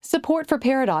Support for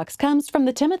Paradox comes from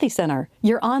the Timothy Center,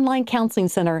 your online counseling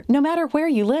center, no matter where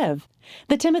you live.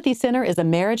 The Timothy Center is a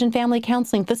marriage and family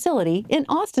counseling facility in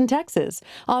Austin, Texas,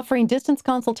 offering distance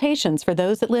consultations for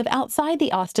those that live outside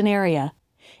the Austin area.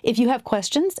 If you have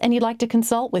questions and you'd like to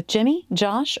consult with Jimmy,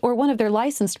 Josh, or one of their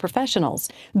licensed professionals,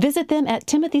 visit them at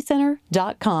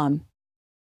timothycenter.com.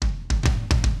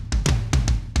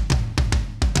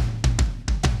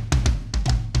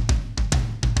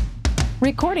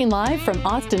 Recording live from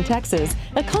Austin, Texas,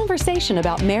 a conversation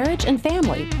about marriage and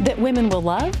family that women will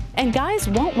love and guys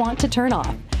won't want to turn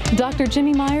off. Dr.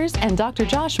 Jimmy Myers and Dr.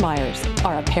 Josh Myers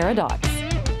are a paradox.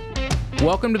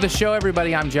 Welcome to the show,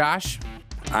 everybody. I'm Josh.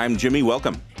 I'm Jimmy.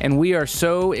 Welcome. And we are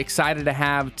so excited to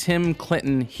have Tim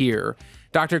Clinton here.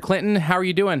 Dr. Clinton, how are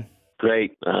you doing?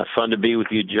 Great. Fun to be with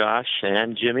you, Josh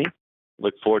and Jimmy.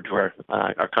 Look forward to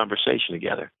our conversation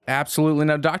together. Absolutely.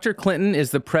 Now, Dr. Clinton is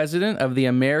the president of the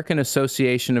American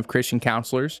Association of Christian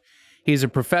Counselors. He's a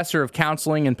professor of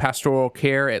counseling and pastoral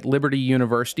care at Liberty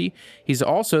University. He's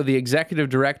also the executive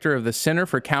director of the Center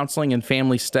for Counseling and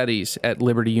Family Studies at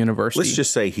Liberty University. Let's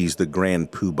just say he's the grand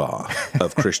poobah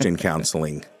of Christian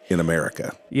counseling in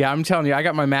America. Yeah, I'm telling you, I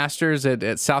got my master's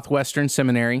at Southwestern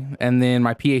Seminary and then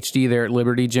my PhD there at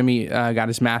Liberty. Jimmy got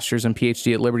his master's and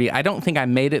PhD at Liberty. I don't think I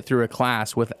made it through a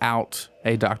class without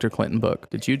a Dr. Clinton book.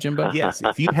 Did you, Jimbo? Yes.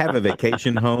 If you have a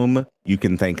vacation home, you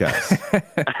can thank us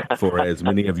for as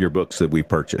many of your books that we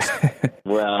purchased.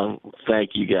 Well, thank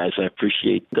you guys. I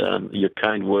appreciate your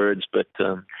kind words, but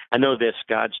I know this,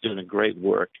 God's doing a great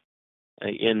work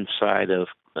inside of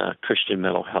Christian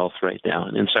mental health right now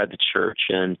and inside the church,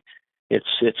 and it's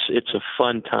a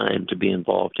fun time to be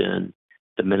involved in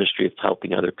the ministry of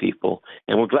helping other people.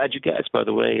 And we're glad you guys, by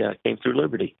the way, came through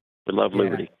Liberty. We love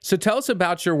Liberty. So tell us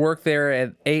about your work there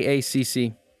at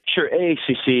AACC. Sure.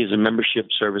 AACC is a membership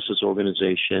services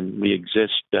organization. We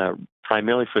exist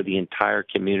primarily for the entire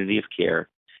community of care,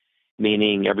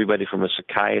 meaning everybody from a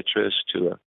psychiatrist to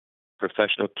a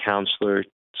professional counselor,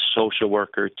 social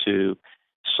worker, to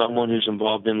someone who's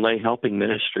involved in lay helping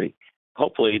ministry.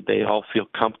 Hopefully they all feel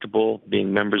comfortable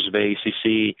being members of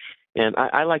AACC. And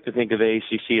I like to think of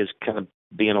AACC as kind of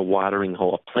being a watering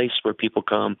hole, a place where people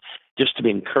come just to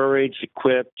be encouraged,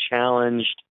 equipped,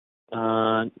 challenged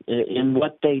in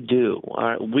what they do.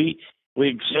 We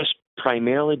exist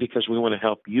primarily because we want to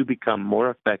help you become more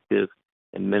effective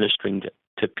in ministering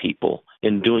to people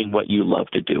and doing what you love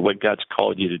to do, what God's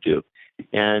called you to do.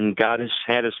 And God has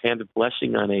had his hand of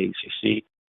blessing on AACC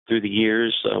through the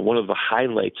years. One of the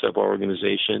highlights of our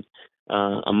organization,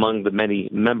 among the many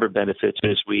member benefits,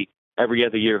 is we every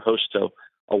other year host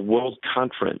a world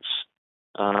conference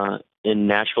in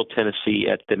Nashville, Tennessee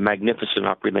at the magnificent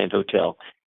Opryland Hotel.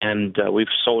 And we've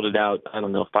sold it out,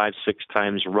 5-6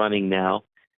 times running now,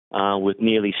 with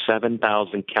nearly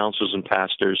 7,000 counselors and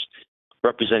pastors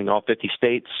representing all 50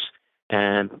 states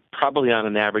and probably on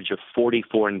an average of 40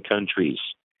 foreign countries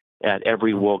at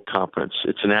every world conference.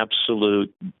 It's an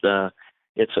absolute,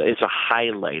 it's a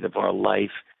highlight of our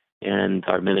life and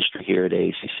our ministry here at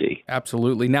AACC.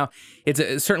 Absolutely. Now, it's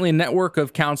certainly a network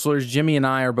of counselors. Jimmy and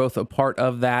I are both a part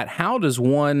of that. How does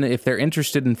one, if they're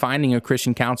interested in finding a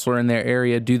Christian counselor in their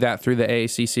area, do that through the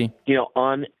AACC?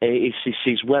 On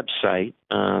AACC's website,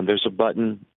 there's a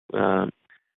button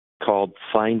called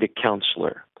Find a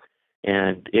Counselor.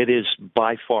 And it is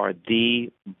by far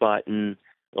the button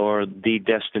or the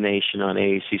destination on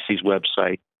AACC's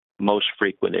website most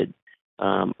frequented.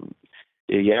 A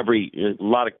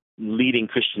lot of leading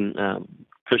Christian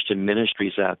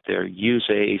ministries out there use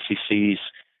AACC's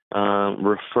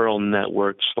referral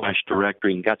network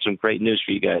 /directory, and got some great news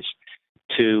for you guys,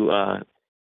 to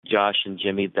Josh and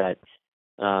Jimmy, that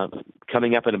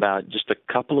coming up in about just a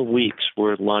couple of weeks,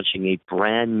 we're launching a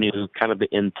brand new, kind of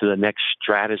into the next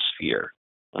stratosphere,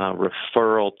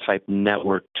 referral type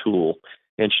network tool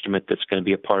instrument that's going to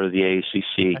be a part of the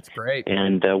AACC. That's great.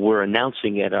 And we're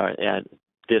announcing it at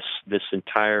this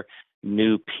entire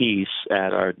new piece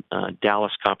at our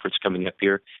Dallas conference coming up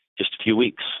here just a few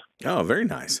weeks. Oh, very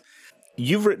nice.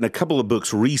 You've written a couple of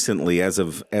books recently as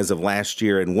of last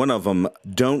year, and one of them,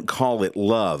 Don't Call It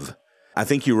Love. I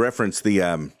think you referenced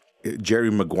the Jerry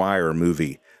Maguire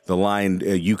movie, the line,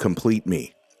 "You complete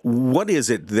me." What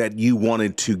is it that you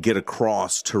wanted to get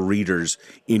across to readers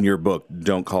in your book,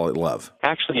 Don't Call It Love?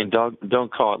 Actually, in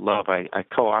Don't Call It Love, I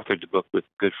co-authored the book with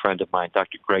a good friend of mine,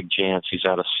 Dr. Greg Jantz. He's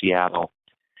out of Seattle.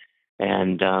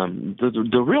 And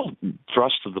the real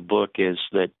thrust of the book is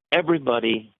that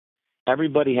everybody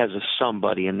has a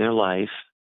somebody in their life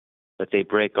that they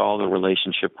break all the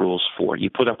relationship rules for.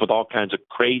 You put up with all kinds of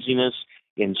craziness,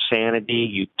 insanity.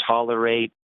 You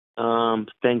tolerate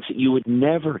things that you would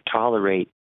never tolerate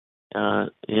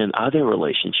in other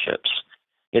relationships.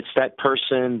 It's that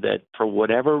person that, for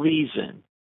whatever reason,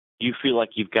 you feel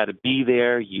like you've got to be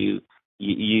there. You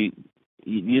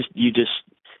just,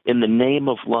 in the name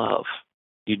of love,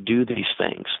 you do these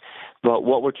things. But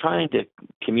what we're trying to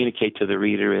communicate to the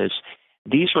reader is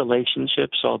these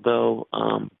relationships, although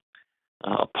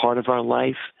a part of our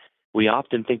life, we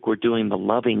often think we're doing the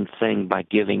loving thing by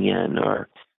giving in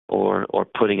or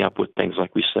putting up with things,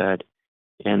 like we said.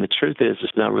 And the truth is,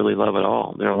 it's not really love at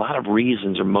all. There are a lot of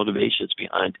reasons or motivations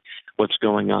behind what's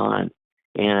going on.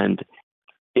 And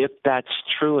if that's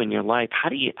true in your life, how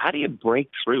do you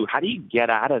break through? How do you get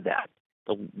out of that?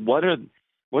 What are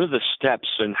the steps,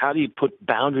 and how do you put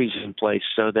boundaries in place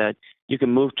so that you can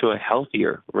move to a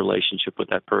healthier relationship with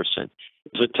that person?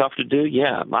 Is it tough to do?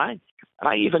 Yeah.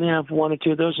 I even have one or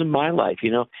two of those in my life.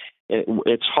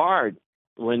 It's hard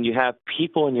when you have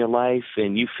people in your life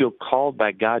and you feel called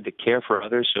by God to care for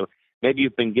others. So maybe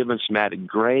you've been given some added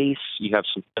grace, you have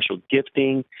some special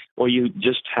gifting, or you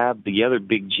just have the other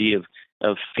big G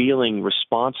of feeling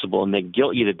responsible, and they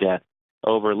guilt you to death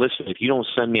over, listen, if you don't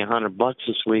send me $100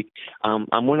 this week,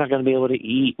 we're not going to be able to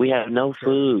eat. We have no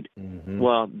food. Mm-hmm.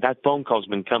 Well, that phone call's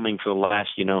been coming for the last,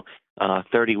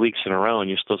 30 weeks in a row, and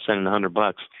you're still sending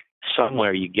 $100.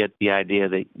 Somewhere you get the idea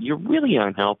that you really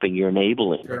aren't helping, you're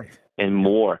enabling. Sure. And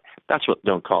more. That's what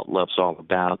Don't Call It Love's all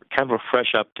about. Kind of a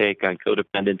fresh uptake on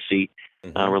codependency.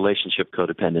 Mm-hmm. Relationship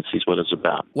codependency is what it's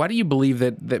about. Why do you believe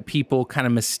that people kind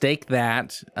of mistake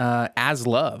that as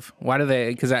love? Why do they?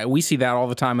 Because we see that all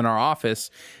the time in our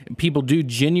office. People do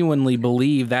genuinely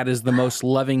believe that is the most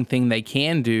loving thing they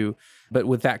can do, but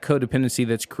with that codependency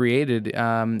that's created,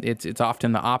 it's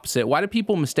often the opposite. Why do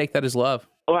people mistake that as love?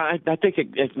 Well, I think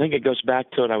it goes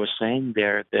back to what I was saying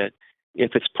there, that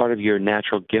if it's part of your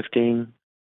natural gifting,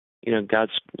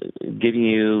 God's giving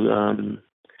you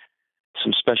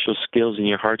some special skills in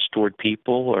your hearts toward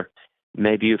people, or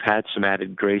maybe you've had some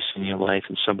added grace in your life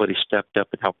and somebody stepped up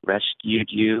and helped rescued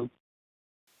you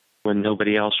when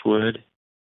nobody else would,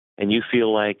 and you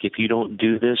feel like if you don't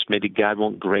do this, maybe God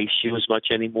won't grace you as much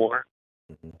anymore.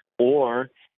 Mm-hmm. Or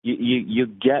you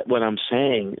get what I'm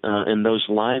saying in those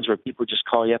lines where people just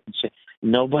call you up and say,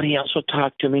 nobody else will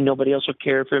talk to me, nobody else will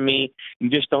care for me, you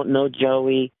just don't know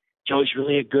Joey. Joey's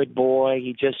really a good boy.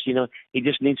 He just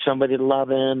needs somebody to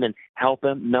love him and help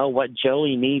him. No, what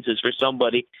Joey needs is for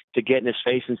somebody to get in his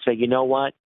face and say, you know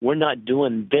what? We're not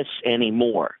doing this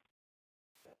anymore.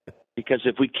 Because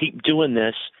if we keep doing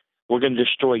this, we're going to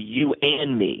destroy you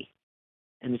and me.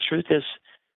 And the truth is,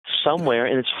 somewhere,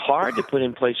 and it's hard to put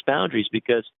in place boundaries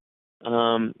because,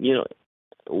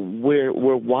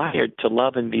 we're wired to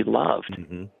love and be loved.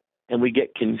 Mm-hmm. And we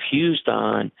get confused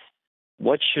on,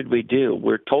 what should we do?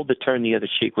 We're told to turn the other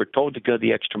cheek. We're told to go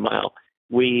the extra mile.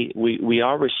 We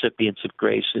are recipients of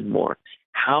grace and more.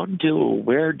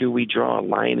 Where do we draw a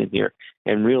line in here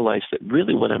and realize that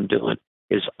really what I'm doing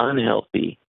is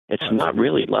unhealthy? It's not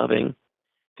really loving.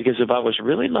 Because if I was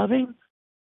really loving,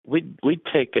 we'd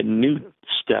take a new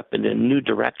step in a new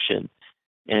direction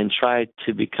and try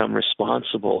to become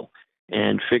responsible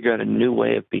and figure out a new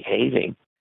way of behaving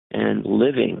and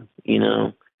living,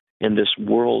 in this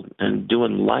world and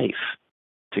doing life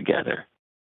together.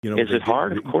 Is it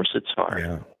hard? Of course it's hard.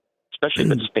 Yeah. Especially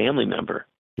if it's a family member.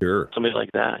 Sure. Somebody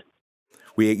like that.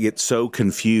 We get so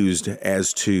confused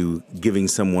as to giving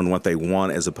someone what they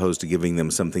want as opposed to giving them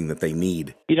something that they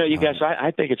need. You guys, I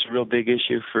think it's a real big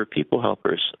issue for people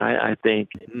helpers. I think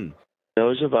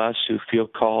those of us who feel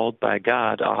called by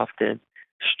God often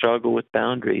struggle with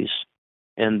boundaries.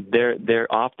 And there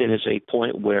often is a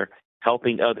point where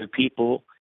helping other people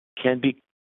can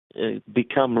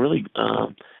become really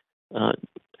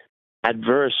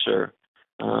adverse or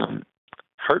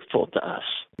hurtful to us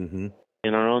in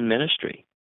our own ministry.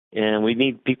 And we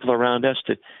need people around us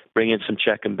to bring in some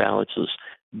check and balances.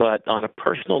 But on a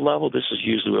personal level, this is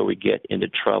usually where we get into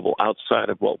trouble outside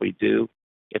of what we do.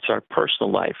 It's our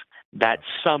personal life. That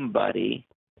somebody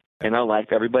in our life,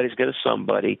 everybody's got a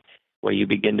somebody where you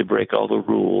begin to break all the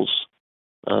rules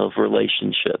of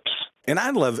relationships. And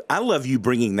I love you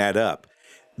bringing that up,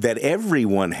 that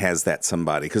everyone has that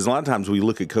somebody. Because a lot of times we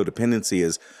look at codependency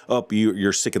as,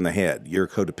 you're sick in the head, you're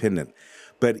codependent.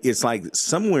 But it's like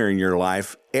somewhere in your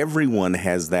life, everyone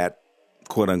has that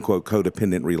quote-unquote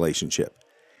codependent relationship.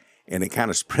 And it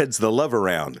kind of spreads the love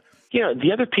around.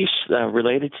 The other piece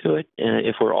related to it,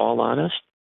 if we're all honest,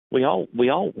 we all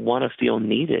want to feel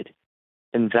needed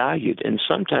and valued. And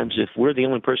sometimes if we're the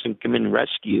only person who come in and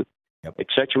rescue, et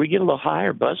cetera, we get a little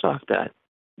higher buzz off that.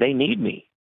 They need me.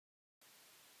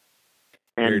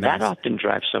 And that often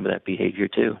drives some of that behavior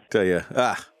too. Tell you,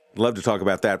 Love to talk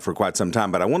about that for quite some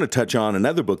time, but I want to touch on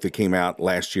another book that came out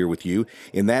last year with you,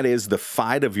 and that is The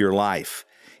Fight of Your Life.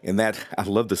 And that, I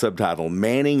love the subtitle,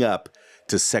 Manning Up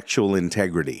to Sexual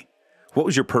Integrity. What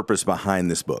was your purpose behind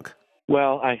this book?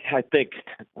 Well, I think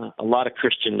a lot of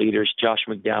Christian leaders, Josh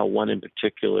McDowell, one in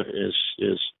particular,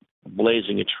 is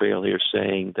blazing a trail here,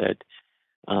 saying that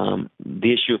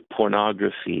the issue of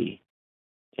pornography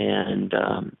and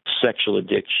sexual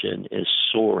addiction is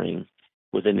soaring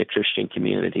within the Christian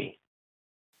community.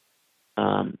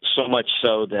 So much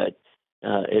so that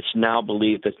it's now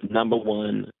believed that the number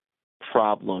one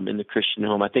problem in the Christian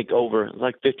home, I think over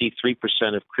like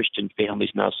 53% of Christian families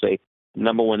now say the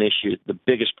number one issue, the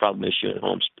biggest problem issue at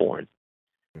home is porn.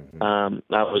 Mm-hmm.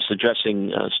 I was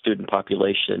addressing student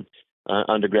population,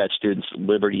 undergrad students at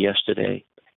Liberty yesterday,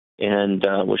 and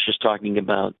was just talking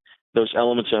about those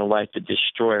elements in our life that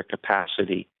destroy our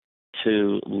capacity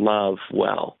to love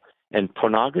well. And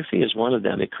pornography is one of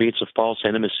them. It creates a false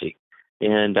intimacy.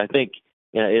 And I think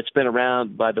it's been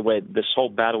around, by the way, this whole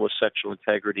battle with sexual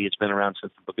integrity, it's been around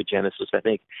since the book of Genesis. I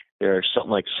think there are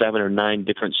something like 7 or 9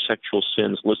 different sexual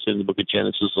sins listed in the book of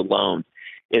Genesis alone.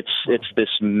 It's this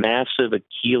massive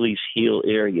Achilles heel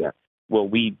area where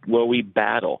we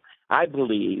battle. I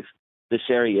believe this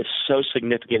area is so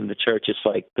significant in the church. It's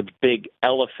like the big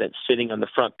elephant sitting on the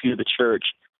front pew of the church.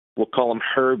 We'll call him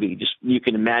Herbie. Just you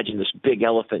can imagine this big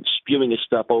elephant spewing his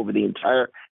stuff over the entire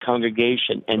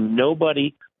congregation, and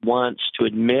nobody wants to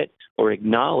admit or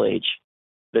acknowledge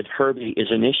that Herbie is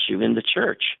an issue in the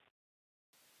church.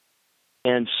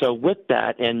 And so, with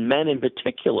that, and men in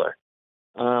particular,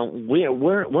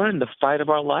 we're in the fight of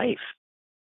our life.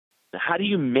 How do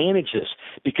you manage this?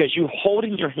 Because you hold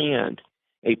in your hand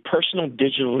a personal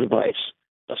digital device.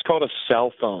 That's called a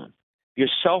cell phone. Your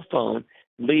cell phone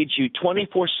leads you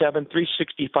 24/7,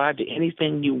 365 to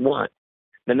anything you want.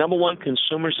 The number one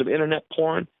consumers of internet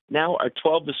porn now are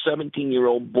 12 to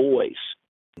 17-year-old boys.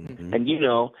 Mm-hmm. And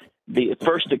the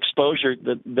first exposure,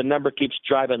 the number keeps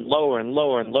driving lower and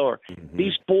lower and lower. Mm-hmm.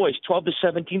 These boys, 12 to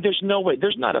 17, there's no way,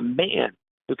 there's not a man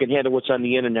who can handle what's on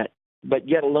the internet, but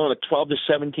yet alone a 12 to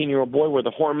 17-year-old boy where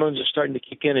the hormones are starting to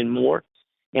kick in and more.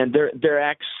 And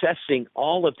they're accessing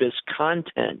all of this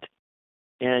content.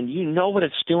 And you know what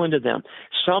it's doing to them.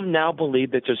 Some now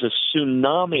believe that there's a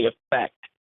tsunami effect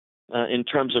in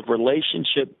terms of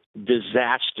relationship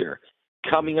disaster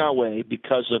coming our way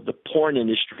because of the porn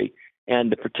industry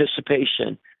and the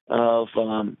participation of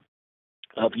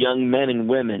young men and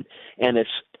women and its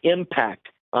impact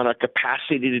on our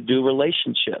capacity to do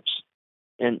relationships.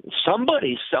 And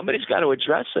somebody's got to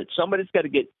address it. Somebody's got to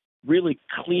get really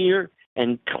clear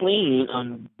and clean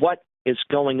on what is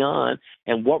going on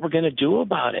and what we're going to do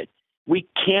about it. We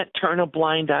can't turn a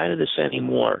blind eye to this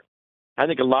anymore. I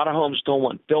think a lot of homes don't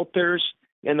want filters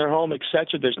in their home,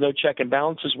 etc. There's no check and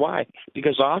balances. Why?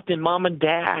 Because often mom and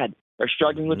dad are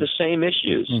struggling with the same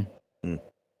issues. Mm-hmm.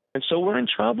 And so we're in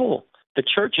trouble. The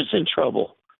church is in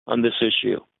trouble on this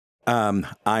issue.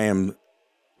 I am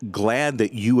glad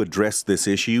that you addressed this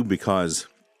issue because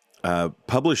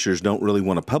publishers don't really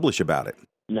want to publish about it.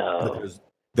 No. Because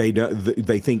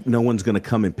they think no one's going to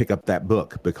come and pick up that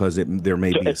book because there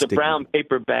may be it's a brown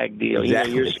paper bag deal.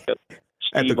 Exactly. Years ago,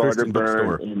 Steve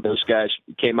Arterburn and those guys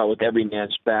came out with Every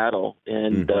Man's Battle,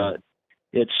 and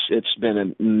it's been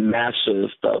a massive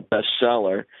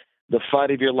bestseller. The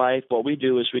Fight of Your Life, what we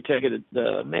do is we take it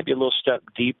maybe a little step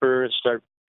deeper and start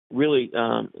really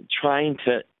trying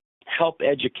to help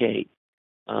educate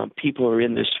people who are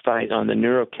in this fight on the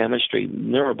neurochemistry,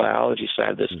 neurobiology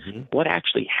side of this. Mm-hmm. What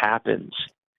actually happens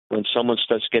when someone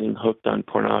starts getting hooked on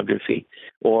pornography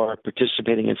or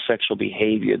participating in sexual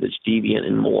behavior that's deviant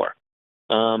and more?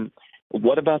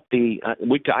 What about we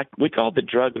call it the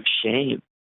drug of shame.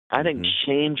 I think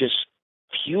shame just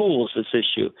fuels this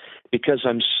issue because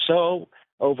I'm so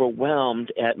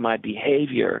overwhelmed at my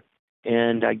behavior,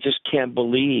 and I just can't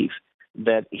believe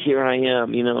that here I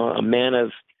am, a man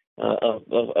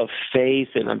of faith,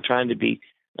 and I'm trying to be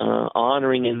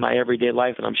honoring in my everyday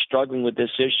life, and I'm struggling with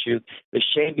this issue. The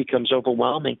shame becomes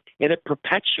overwhelming, and it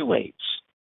perpetuates.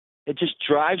 It just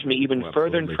drives me even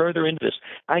further and further into this.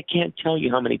 I can't tell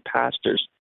you how many pastors,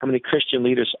 how many Christian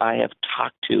leaders I have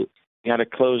talked to behind a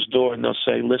closed door, and they'll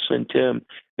say, listen, Tim,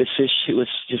 this issue is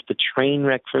just a train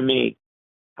wreck for me.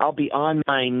 I'll be on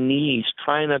my knees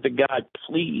crying out to God,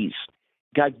 please,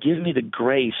 God, give me the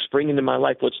grace, bring into my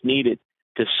life what's needed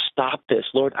to stop this.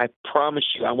 Lord, I promise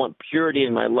you, I want purity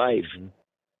in my life. Mm-hmm.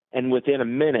 And within a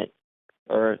minute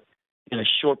or in a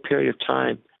short period of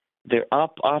time, they're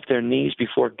up off their knees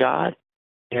before God,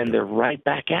 and they're right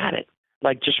back at it,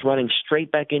 like just running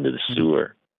straight back into the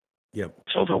sewer. Yep.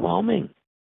 It's overwhelming.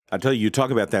 I tell you, you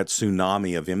talk about that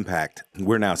tsunami of impact.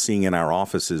 We're now seeing in our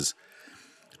offices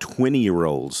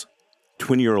 20-year-old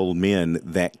men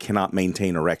that cannot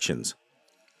maintain erections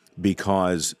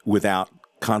because without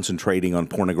concentrating on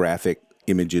pornographic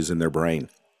images in their brain.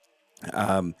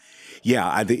 I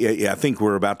think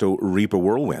we're about to reap a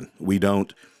whirlwind. We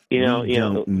don't.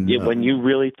 When you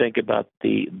really think about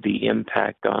the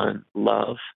impact on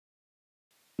love,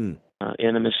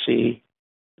 intimacy,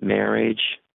 marriage,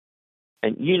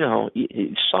 and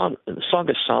the Song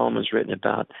of Solomon is written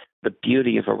about the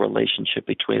beauty of a relationship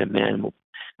between a man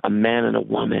and a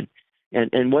woman,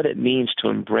 and what it means to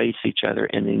embrace each other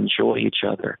and enjoy each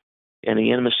other, and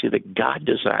the intimacy that God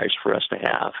desires for us to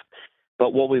have.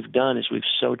 But what we've done is we've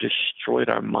so destroyed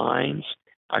our minds,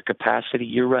 our capacity.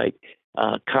 You're right.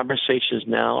 Conversations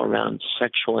now around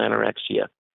sexual anorexia,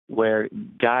 where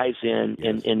guys in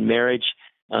marriage,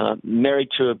 married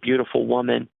to a beautiful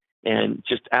woman, and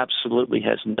just absolutely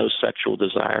has no sexual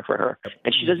desire for her.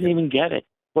 And she doesn't even get it.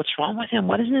 What's wrong with him?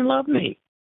 Why doesn't he love me?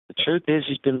 The truth is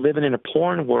he's been living in a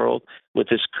porn world with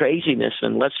this craziness.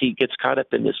 Unless he gets caught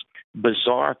up in this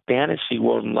bizarre fantasy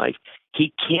world in life,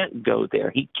 he can't go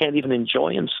there. He can't even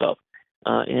enjoy himself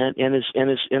and his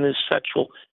sexual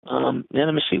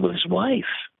intimacy with his wife.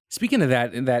 Speaking of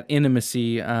that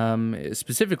intimacy,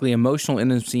 specifically emotional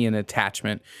intimacy and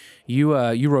attachment, you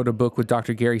wrote a book with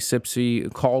Dr. Gary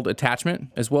Sipsey called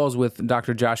Attachment, as well as with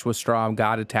Dr. Joshua Straub,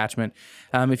 God Attachment.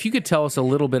 If you could tell us a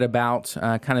little bit about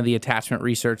kind of the attachment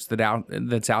research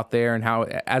that's out there and how,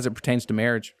 as it pertains to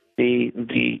marriage.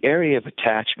 The area of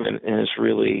attachment has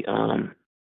really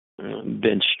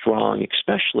been strong,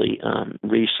 especially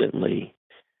recently.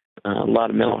 A lot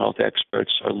of mental health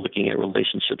experts are looking at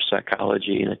relationship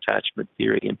psychology and attachment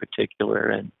theory in particular.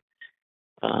 And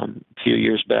a few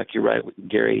years back, you're right,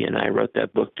 Gary and I wrote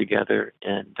that book together,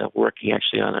 and working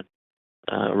actually on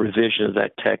a revision of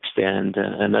that text and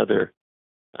another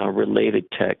related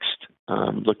text,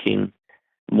 looking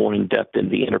more in depth in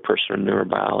the interpersonal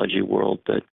neurobiology world.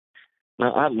 But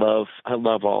I love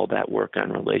all that work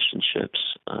on relationships.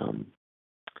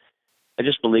 I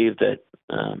just believe that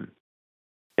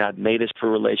God made us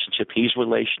for relationship. He's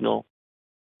relational.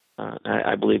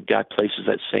 I believe God places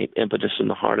that same impetus in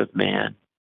the heart of man.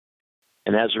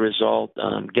 And as a result,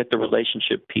 get the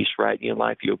relationship piece right in your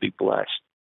life, you'll be blessed.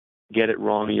 Get it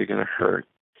wrong, you're going to hurt.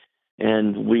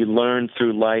 And we learn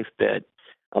through life that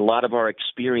a lot of our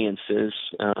experiences,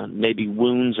 maybe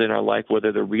wounds in our life,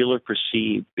 whether they're real or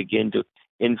perceived, begin to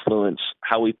influence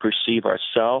how we perceive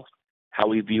ourselves, how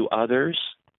we view others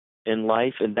in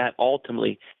life, and that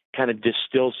ultimately kind of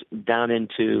distills down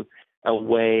into a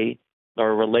way or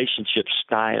a relationship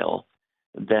style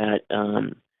that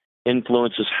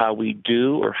influences how we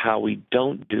do or how we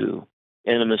don't do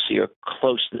intimacy or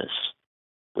closeness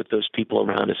with those people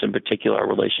around us, in particular our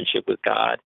relationship with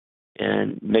God.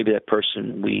 And maybe that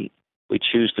person we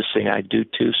choose to say I do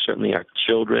to, certainly our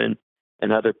children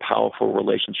and other powerful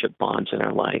relationship bonds in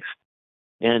our life.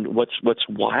 And what's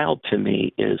wild to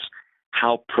me is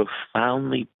how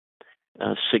profoundly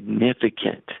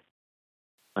significant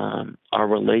our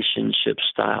relationship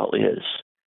style is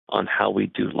on how we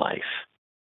do life.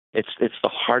 It's the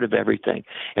heart of everything.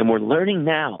 And we're learning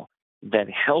now that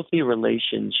healthy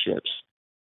relationships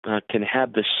can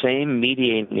have the same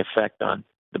mediating effect on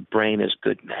the brain as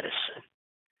good medicine.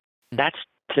 That's,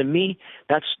 to me,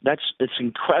 it's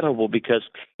incredible because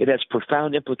it has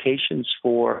profound implications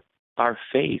for our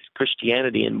faith,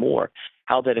 Christianity, and more.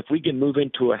 How that if we can move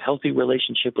into a healthy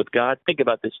relationship with God, think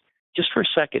about this just for a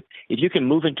second. If you can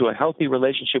move into a healthy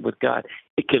relationship with God,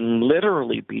 it can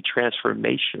literally be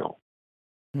transformational.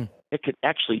 It could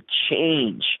actually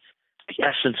change the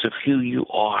essence of who you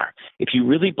are. If you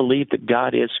really believe that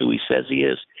God is who he says he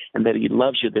is and that he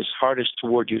loves you, his heart is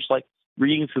toward you. It's like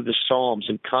reading through the Psalms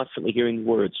and constantly hearing the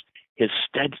words, his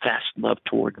steadfast love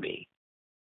toward me.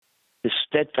 His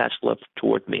steadfast love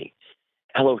toward me.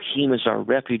 Elohim is our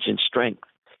refuge and strength.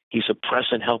 He's a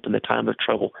present help in the time of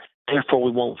trouble. Therefore,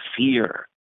 we won't fear.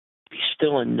 Be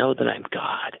still and know that I'm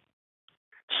God.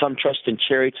 Some trust in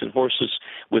chariots and horses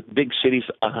with big cities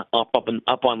up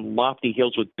on lofty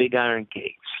hills with big iron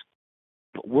gates.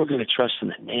 But we're going to trust in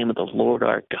the name of the Lord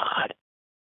our God.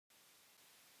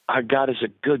 Our God is a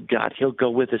good God. He'll go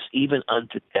with us even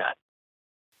unto death.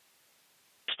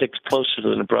 Sticks closer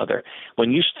than a brother.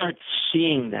 When you start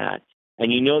seeing that,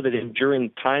 and you know that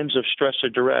during times of stress or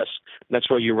duress, that's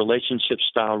where your relationship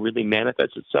style really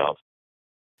manifests itself.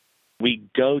 We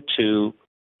go to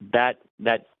that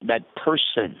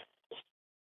person.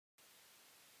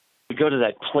 We go to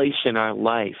that place in our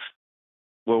life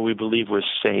where we believe we're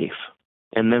safe.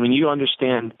 And then when you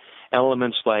understand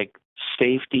elements like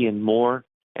safety and more,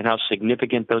 and how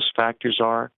significant those factors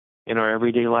are in our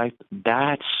everyday life,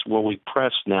 that's what we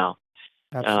press now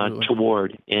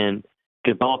toward in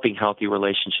developing healthy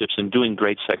relationships and doing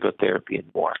great psychotherapy and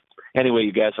more. Anyway,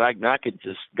 you guys, I could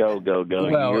just go.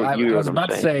 Well, I was about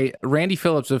to say, Randy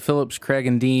Phillips of Phillips, Craig,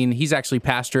 and Dean, he's actually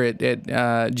pastor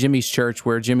at Jimmy's church,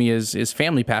 where Jimmy is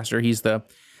family pastor. He's the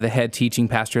head teaching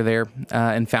pastor there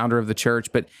and founder of the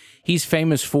church. But he's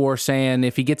famous for saying,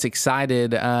 if he gets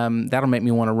excited, that'll make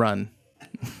me want to run.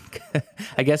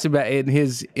 I guess about in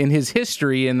his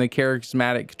history in the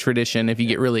charismatic tradition, if you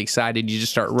get really excited, you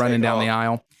just start running down the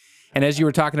aisle. And as you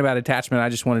were talking about attachment, I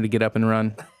just wanted to get up and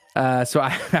run. So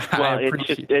I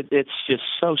appreciate it's just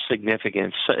so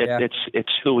significant. It's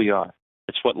who we are.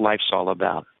 It's what life's all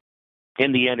about.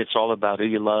 In the end, it's all about who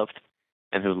you loved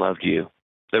and who loved you.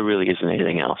 There really isn't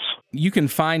anything else. You can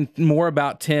find more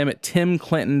about Tim at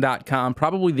timclinton.com.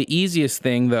 Probably the easiest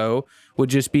thing, though, would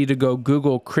just be to go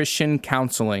Google Christian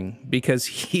counseling, because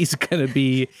he's going to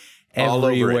be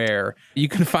everywhere. You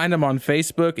can find him on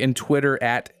Facebook and Twitter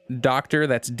at Dr.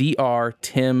 That's Dr.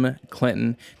 Tim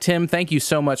Clinton. Tim, thank you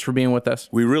so much for being with us.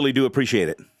 We really do appreciate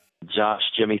it. Josh,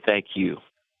 Jimmy, thank you.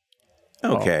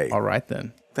 Okay. All right,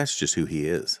 then. That's just who he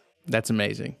is. That's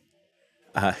amazing.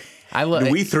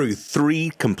 We threw 3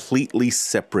 completely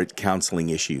separate counseling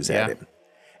issues at him.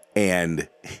 And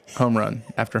home run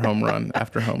after home run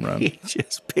after home run. He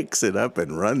just picks it up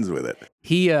and runs with it.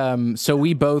 So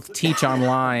we both teach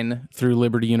online through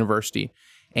Liberty University.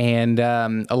 And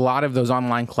a lot of those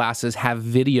online classes have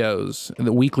videos,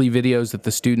 the weekly videos that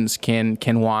the students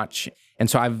can watch. And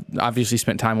so I've obviously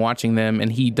spent time watching them,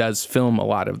 and he does film a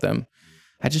lot of them.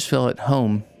 I just feel at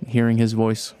home hearing his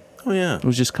voice. Oh, yeah. It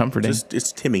was just comforting.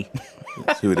 It's Timmy.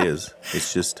 That's who it is.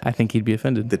 It's just... I think he'd be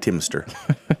offended. The Timster.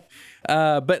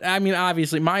 But I mean,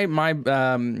 obviously,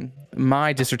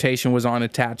 my dissertation was on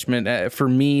attachment. For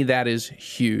me, that is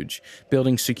huge.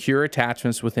 Building secure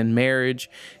attachments within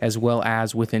marriage as well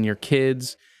as within your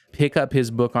kids. Pick up his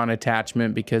book on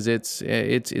attachment, because it's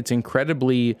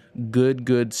incredibly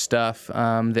good stuff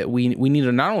that we need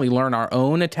to not only learn our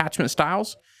own attachment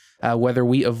styles, whether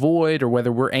we avoid or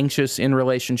whether we're anxious in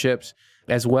relationships,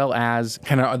 as well as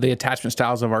kind of the attachment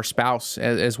styles of our spouse,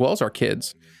 as well as our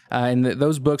kids. And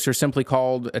those books are simply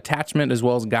called Attachment as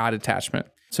well as God Attachment.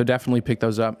 So definitely pick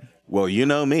those up. Well, you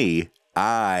know me.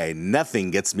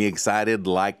 Nothing gets me excited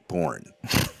like porn.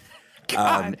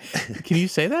 God, can you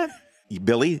say that?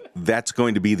 Billy, that's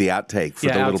going to be the outtake for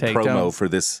the little promo for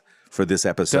this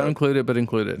episode. Don't include it, but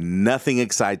include it. Nothing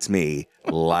excites me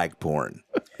like porn.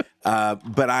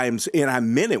 But I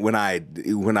meant it when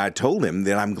I told him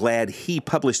that I'm glad he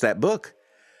published that book,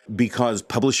 because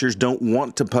publishers don't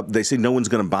want to they say no one's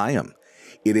going to buy them.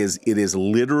 It is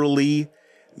literally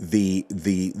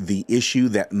the issue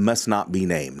that must not be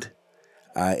named.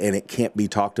 And it can't be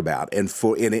talked about. And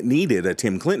it needed a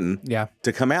Tim Clinton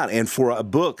to come out. And for a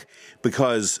book,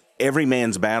 because Every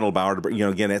Man's Battle by Arthur,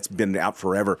 again, it's been out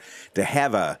forever, to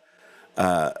have a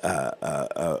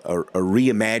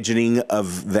reimagining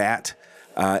of that,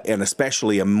 and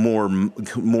especially a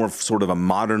more sort of a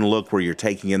modern look where you're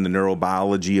taking in the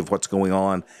neurobiology of what's going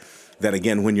on. That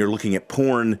again, when you're looking at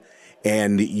porn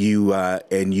and you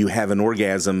have an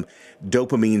orgasm,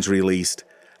 dopamine's released.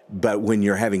 But when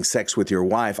you're having sex with your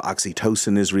wife,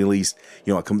 oxytocin is released,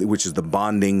 which is the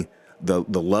bonding, the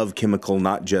love chemical,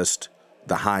 not just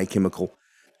the high chemical.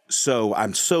 So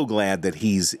I'm so glad that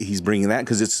he's bringing that,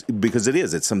 because it's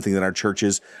something that our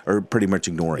churches are pretty much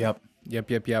ignoring. Yep.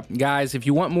 Guys, if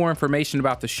you want more information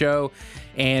about the show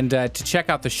and to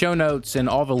check out the show notes and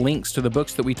all the links to the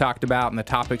books that we talked about and the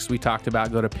topics we talked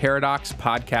about, go to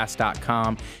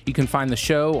paradoxpodcast.com. You can find the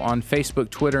show on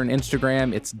Facebook, Twitter, and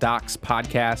Instagram. It's Docs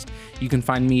Podcast. You can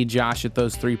find me, Josh, at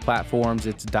those 3 platforms.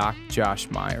 It's Doc Josh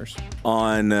Myers.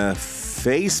 On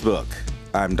Facebook,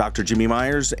 I'm Dr. Jimmy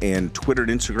Myers, and Twitter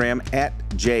and Instagram at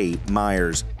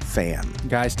JMyersFan.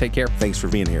 Guys, take care. Thanks for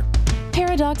being here.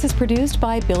 Paradox is produced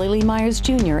by Billy Lee Myers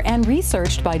Jr. and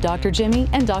researched by Dr. Jimmy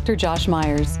and Dr. Josh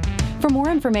Myers. For more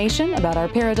information about our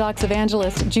Paradox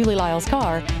evangelist, Julie Lyles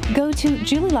Carr, go to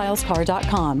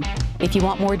julielylescarr.com. If you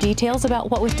want more details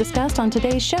about what was discussed on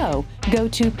today's show, go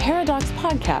to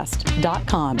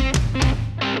paradoxpodcast.com.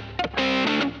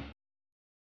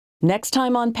 Next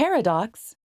time on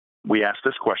Paradox. We ask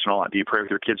this question a lot. Do you pray with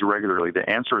your kids regularly? The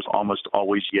answer is almost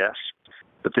always yes.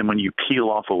 But then when you peel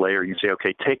off a layer, you say,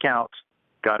 okay, take out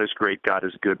God is great, God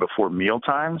is good before meal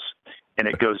times, and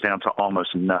it goes down to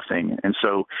almost nothing. And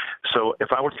so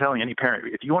if I were telling any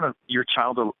parent, if you want your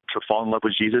child to fall in love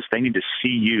with Jesus, they need to see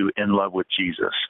you in love with Jesus.